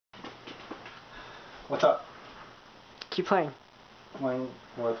What's up? Keep playing. Playing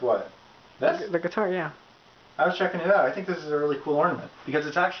with what? This? The guitar, yeah. I was checking it out. I think this is a really cool ornament because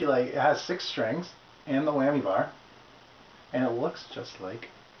it's actually like, it has 6 strings and the whammy bar, and it looks just like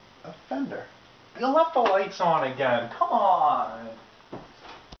a Fender. You left the lights on again. Come on.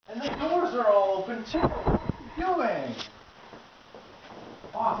 And the doors are all open too. What are you doing?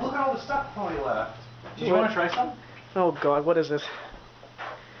 Oh, look at all the stuff Chloe left. Did you want to try some? Oh god, what is this?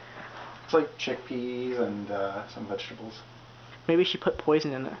 It's like chickpeas and some vegetables. Maybe she put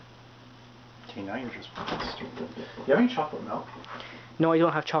poison in it. Okay, now you're just stupid. You have any chocolate milk? No, I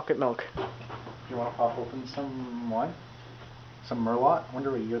don't have chocolate milk. You want to pop open some wine? Some Merlot? I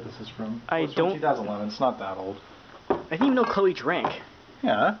wonder what year this is from. I It's don't. From 2011. It's not that old. I didn't even know Chloe drank.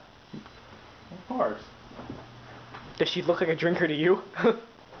 Yeah. Of course. Does she look like a drinker to you?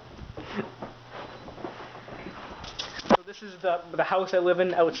 So this is the house I live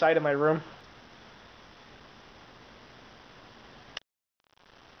in outside of my room.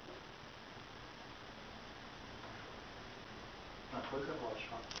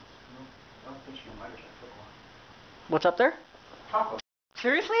 What's up there? Chocolate.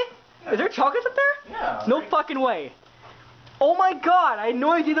 Seriously? Yeah. Is there chocolates up there? Yeah. No fucking way. Oh my god, I had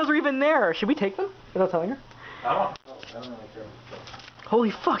no idea those were even there. Should we take them without telling her? I don't really care.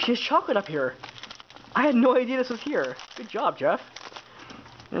 Holy fuck, she has chocolate up here. I had no idea this was here. Good job, Jeff.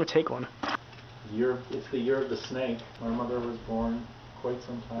 I'm gonna take one. It's the year of the snake. My mother was born quite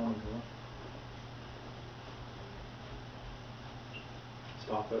some time ago.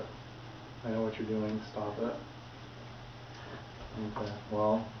 Stop it. I know what you're doing. Stop it. Okay,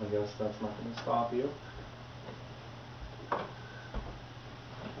 well, I guess that's not going to stop you.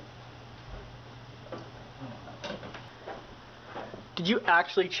 Did you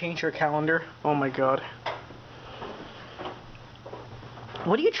actually change your calendar? Oh my god.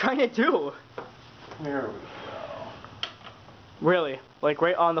 What are you trying to do? Here we go. Really? Like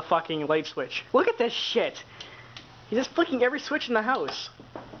right on the fucking light switch. Look at this shit. He's just flicking every switch in the house.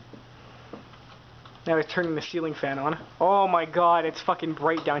 Now he's turning the ceiling fan on. Oh my god, it's fucking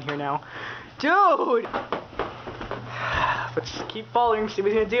bright down here now. Dude! Let's keep following him, see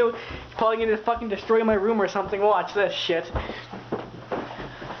what he's gonna do. He's probably gonna fucking destroy my room or something. Watch this shit.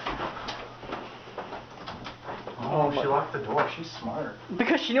 Oh, she locked the door. She's smart.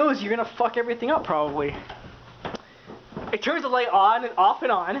 Because she knows you're gonna fuck everything up, probably. It turns the light on and off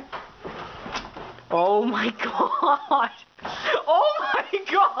and on. Oh my god! Oh my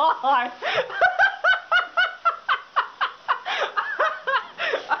god!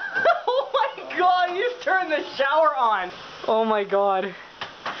 Oh my god, you just turned the shower on! Oh my god.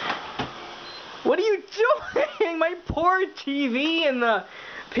 What are you doing? My poor TV and the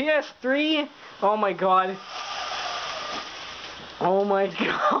PS3. Oh my god. Oh my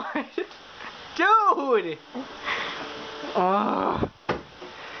god. Dude!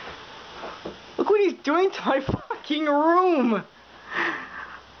 Look what he's doing to my fucking room!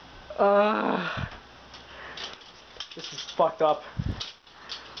 This is fucked up.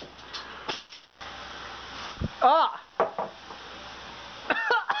 Ah!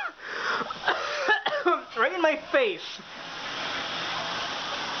 Right in my face!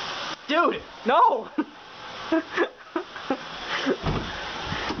 Dude, no!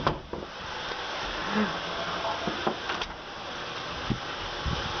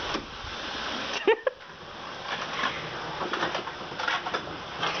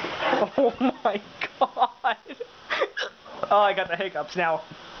 Oh my god! Oh, I got the hiccups now.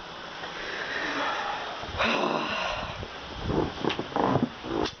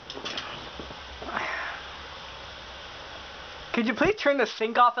 Could you please turn the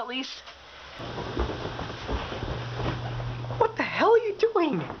sink off at least? What the hell are you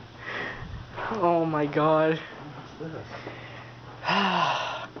doing? Oh my god. What's this?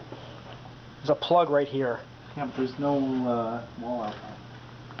 There's a plug right here. Yeah, but there's no wall outlet.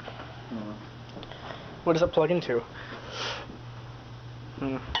 What does it plug into?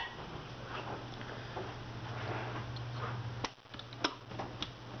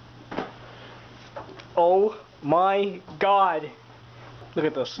 Oh my god. Look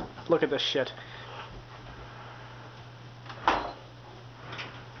at this. Look at this shit.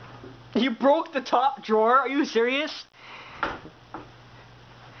 You broke the top drawer? Are you serious?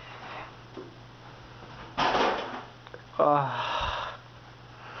 Oh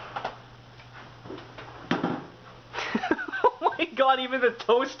my god, even the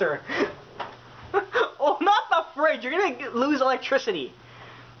toaster. Oh, not the fridge. You're gonna lose electricity.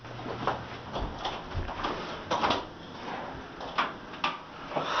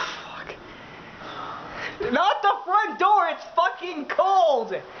 Not the front door, it's fucking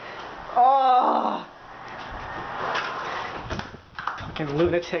cold! Oh. Fucking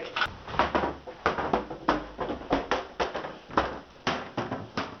lunatic.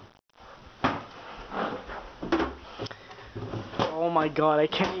 Oh my god, I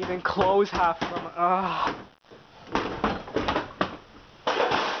can't even close half of them. Ugh.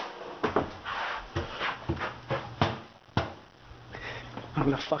 I'm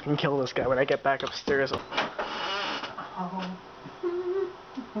gonna fucking kill this guy when I get back upstairs.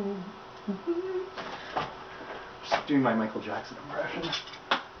 Just doing my Michael Jackson impression.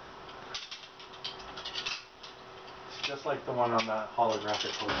 It's just like the one on that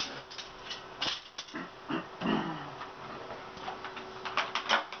holographic poster.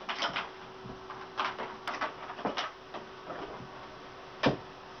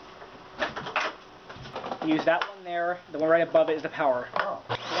 Use that one there. The one right above it is the power. Oh.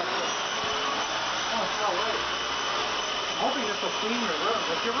 Oh, it's not right. I'm hoping this will clean your room.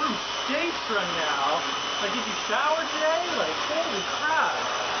 Like, your room stinks right now. Like, did you shower today? Like, holy crap.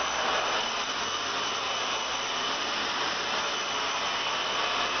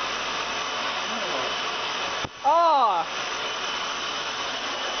 Ah!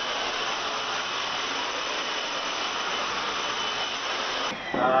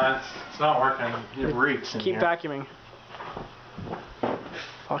 It's not working. It reeks in Keep here. vacuuming.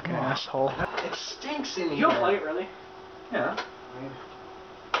 Fucking asshole. It stinks in here. You don't like it, really? Yeah.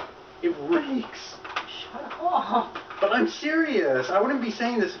 It reeks. Shut up. But I'm serious. I wouldn't be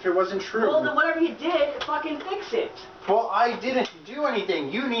saying this if it wasn't true. Well, then whatever you did, fucking fix it. Well, I didn't do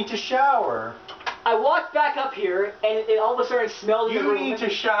anything. You need to shower. I walked back up here, and it all of a sudden smelled in the You room. need to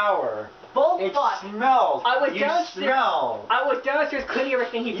shower. Bull It fuck. smells. I was you downstairs. smell. I was downstairs cleaning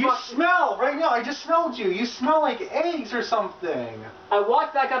everything. You smell right now. I just smelled you. You smell like eggs or something. I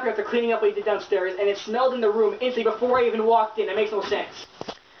walked back up here after cleaning up what he did downstairs, and it smelled in the room instantly before I even walked in. It makes no sense.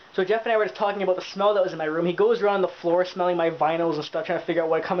 So Jeff and I were just talking about the smell that was in my room. He goes around the floor smelling my vinyls and stuff, trying to figure out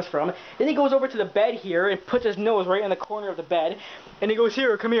where it comes from. Then he goes over to the bed here and puts his nose right in the corner of the bed. And he goes,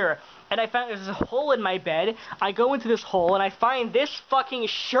 here, come here. And I found there's a hole in my bed. I go into this hole and I find this fucking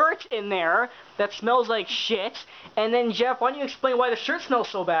shirt in there that smells like shit. And then Jeff, why don't you explain why the shirt smells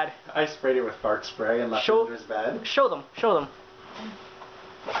so bad? I sprayed it with fart spray and left it under his bed. Show them. Show them.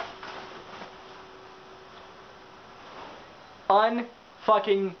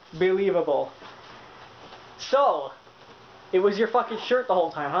 Unfucking believable. So, it was your fucking shirt the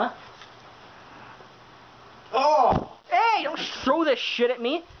whole time, huh? Oh! Hey, don't throw this shit at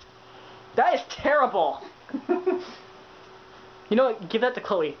me. That is terrible. You know what? Give that to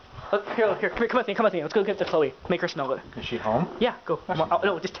Chloe. Here, come with me. Let's go give it to Chloe. Make her smell it. Is she home? Yeah, go.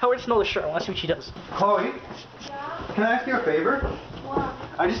 No, just tell her to smell the shirt. I want to see what she does. Chloe, Yeah? can I ask you a favor? What?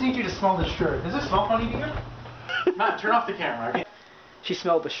 I just need you to smell this shirt. Does it smell funny to you? Matt, turn off the camera. She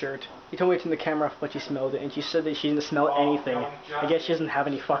smelled the shirt. You told me to turn the camera off, but she smelled it, and she said that she didn't smell anything. I guess she doesn't have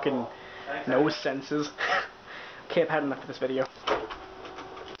any fucking nose senses. Okay, I've had enough of this video.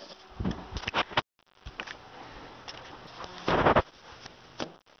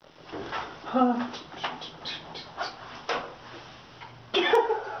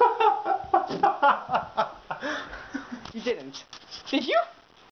 You didn't. Did you?